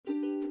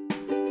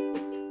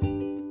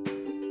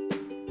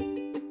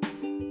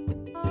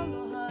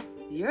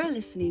You're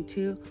listening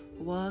to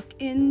Walk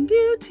in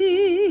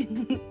Beauty,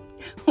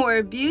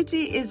 where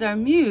beauty is our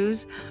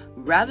muse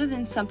rather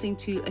than something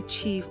to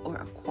achieve or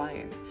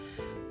acquire.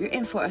 You're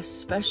in for a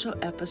special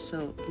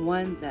episode,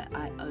 one that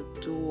I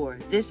adore.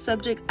 This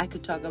subject I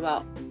could talk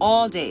about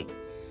all day.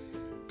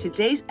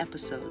 Today's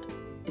episode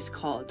is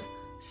called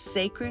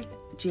Sacred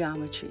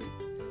Geometry,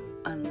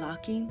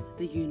 Unlocking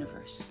the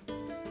Universe.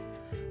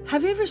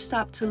 Have you ever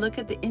stopped to look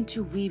at the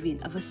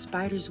interweaving of a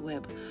spider's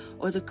web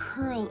or the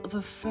curl of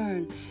a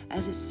fern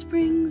as it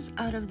springs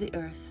out of the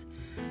earth?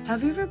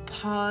 Have you ever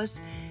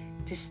paused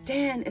to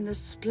stand in the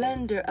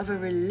splendor of a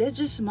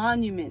religious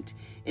monument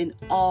in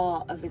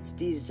awe of its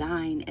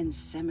design and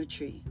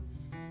symmetry?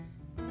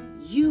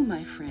 You,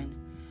 my friend,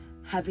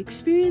 have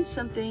experienced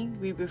something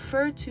we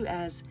refer to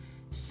as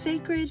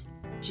sacred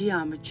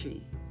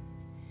geometry.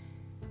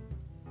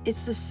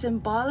 It's the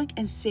symbolic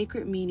and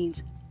sacred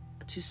meanings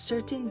to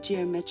certain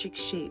geometric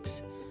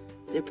shapes,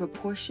 their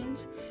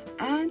proportions,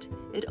 and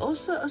it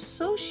also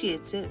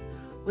associates it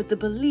with the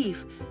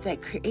belief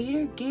that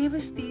Creator gave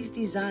us these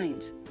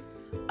designs,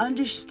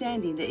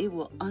 understanding that it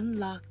will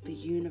unlock the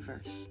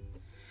universe.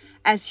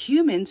 As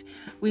humans,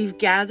 we've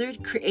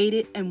gathered,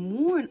 created, and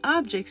worn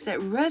objects that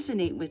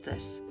resonate with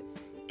us.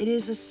 It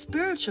is a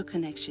spiritual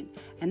connection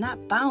and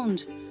not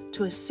bound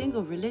to a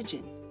single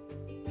religion.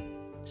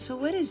 So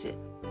what is it?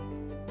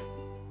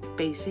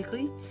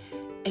 Basically,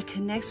 it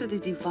connects with the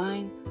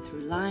divine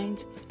through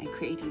lines and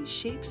creating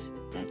shapes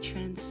that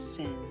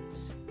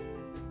transcends.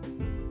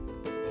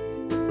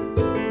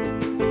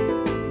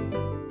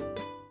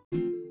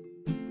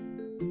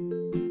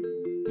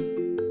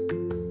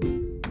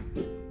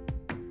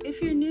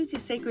 If you're new to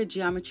sacred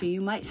geometry,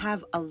 you might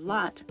have a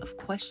lot of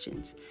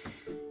questions.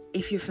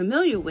 If you're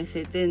familiar with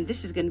it, then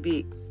this is going to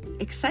be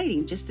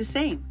exciting just the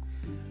same.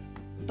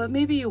 But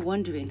maybe you're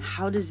wondering,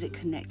 how does it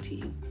connect to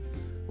you?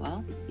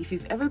 Well, if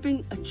you've ever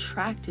been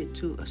attracted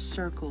to a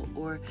circle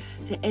or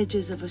the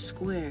edges of a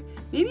square,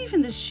 maybe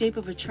even the shape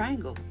of a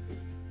triangle,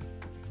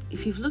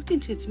 if you've looked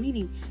into its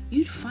meaning,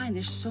 you'd find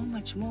there's so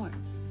much more.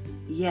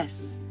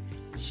 Yes,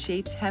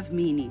 shapes have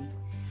meaning.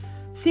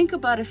 Think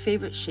about a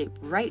favorite shape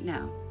right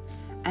now,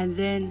 and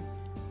then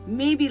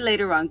maybe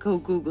later on go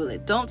Google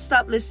it. Don't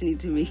stop listening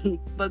to me,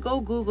 but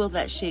go Google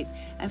that shape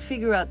and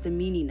figure out the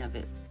meaning of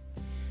it.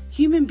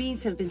 Human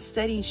beings have been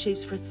studying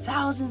shapes for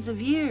thousands of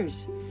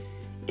years.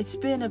 It's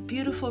been a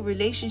beautiful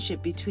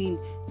relationship between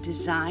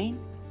design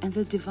and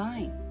the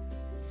divine.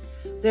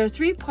 There are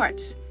three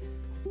parts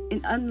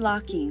in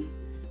unlocking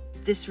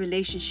this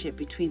relationship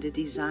between the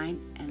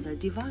design and the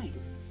divine.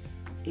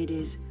 It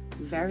is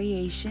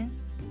variation,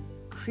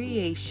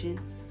 creation,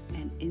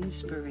 and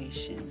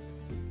inspiration.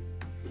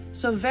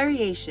 So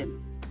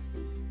variation.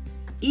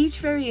 Each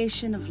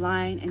variation of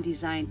line and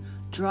design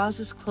draws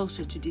us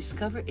closer to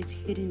discover its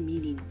hidden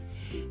meaning.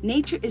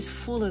 Nature is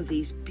full of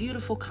these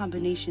beautiful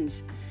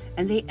combinations,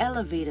 and they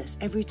elevate us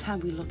every time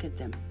we look at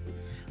them,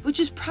 which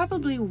is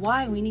probably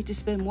why we need to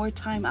spend more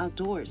time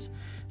outdoors,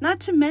 not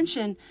to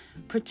mention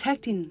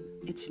protecting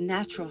its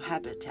natural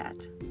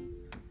habitat.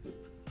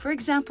 For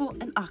example,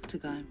 an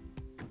octagon.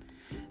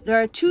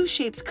 There are two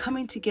shapes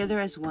coming together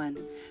as one,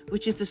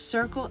 which is the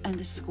circle and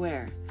the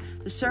square.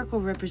 The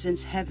circle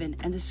represents heaven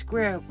and the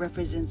square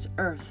represents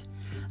earth,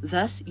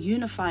 thus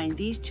unifying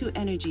these two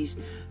energies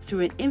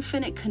through an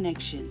infinite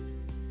connection.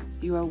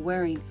 You are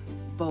wearing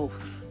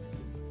both,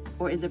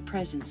 or in the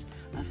presence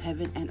of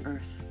heaven and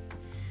earth.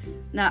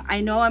 Now,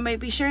 I know I might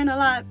be sharing a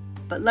lot,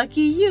 but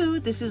lucky you,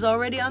 this is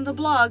already on the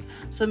blog,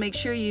 so make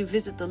sure you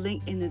visit the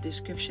link in the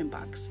description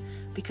box,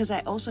 because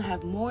I also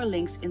have more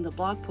links in the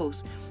blog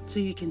post so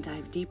you can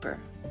dive deeper.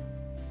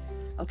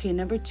 Okay,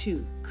 number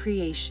 2,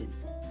 creation.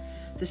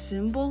 The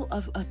symbol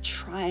of a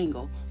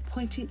triangle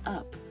pointing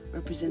up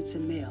represents a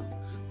male.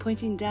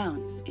 Pointing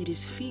down, it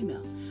is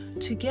female.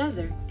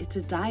 Together, it's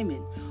a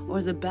diamond,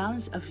 or the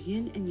balance of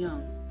yin and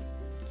yang.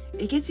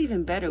 It gets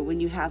even better when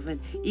you have an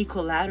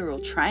equilateral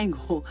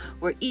triangle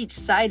where each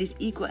side is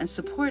equal and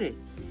supported.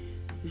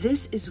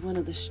 This is one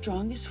of the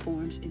strongest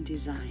forms in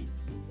design.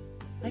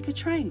 Like a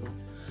triangle.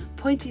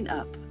 Pointing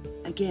up,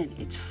 again,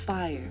 it's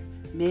fire,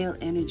 male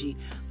energy.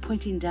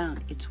 Pointing down,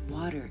 it's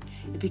water.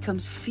 It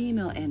becomes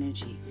female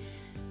energy.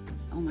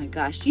 Oh my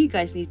gosh, you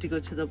guys need to go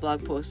to the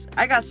blog post.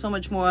 I got so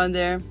much more on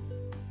there.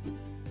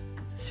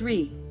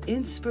 3,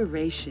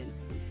 inspiration.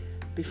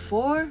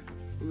 Before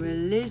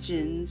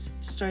religions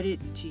started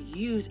to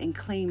use and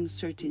claim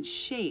certain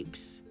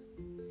shapes,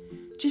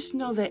 just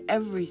know that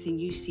everything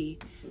you see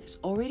has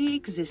already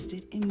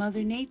existed in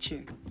Mother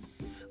Nature.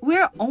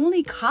 We're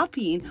only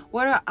copying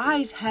what our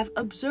eyes have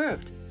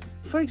observed.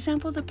 For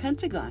example, the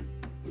pentagon.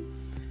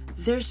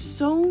 There's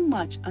so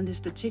much on this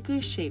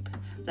particular shape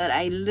that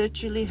I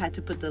literally had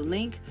to put the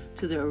link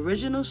to the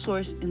original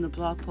source in the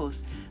blog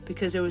post,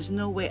 because there was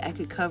no way I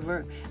could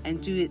cover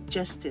and do it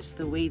justice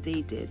the way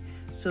they did.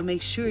 So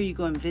make sure you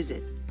go and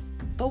visit.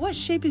 But what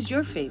shape is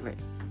your favorite?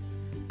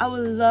 I would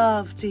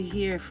love to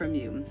hear from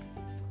you.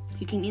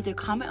 You can either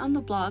comment on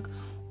the blog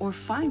or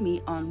find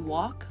me on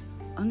walk_in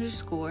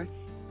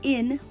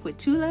with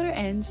 2 letter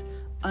N's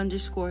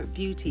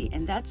walk_beauty.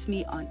 And that's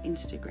me on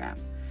Instagram.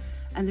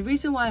 And the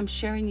reason why I'm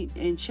sharing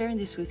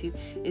this with you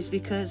is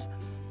because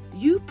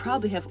you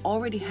probably have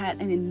already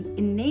had an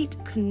innate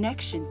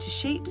connection to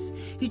shapes.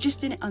 You just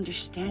didn't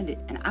understand it.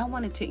 And I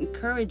wanted to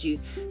encourage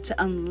you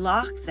to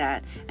unlock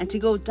that and to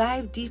go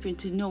dive deep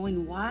into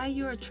knowing why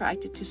you're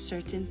attracted to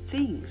certain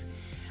things.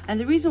 And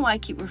the reason why I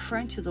keep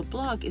referring to the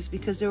blog is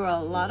because there are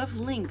a lot of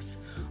links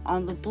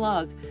on the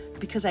blog,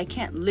 because I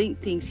can't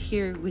link things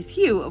here with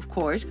you, of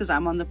course, because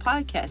I'm on the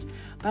podcast.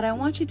 But I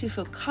want you to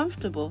feel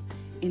comfortable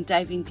in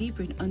diving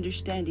deeper and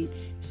understanding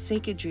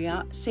sacred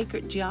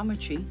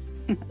geometry.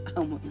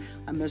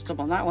 I messed up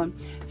on that one.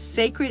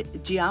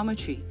 Sacred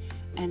geometry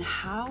and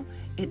how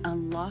it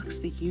unlocks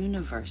the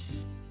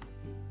universe.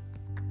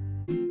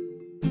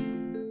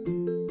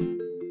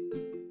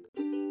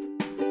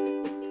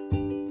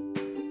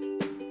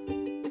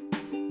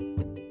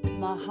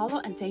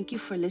 Mahalo and thank you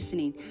for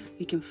listening.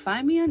 You can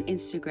find me on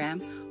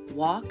Instagram,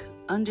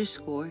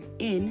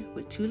 walk_in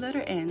with 2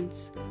 letter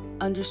N's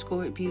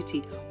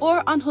 _beauty,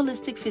 or on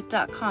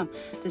holisticfit.com.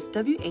 That's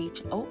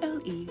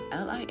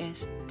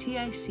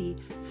WHOLELISTIC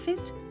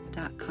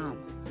fit.com.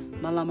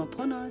 Malama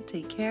pono,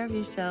 take care of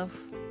yourself.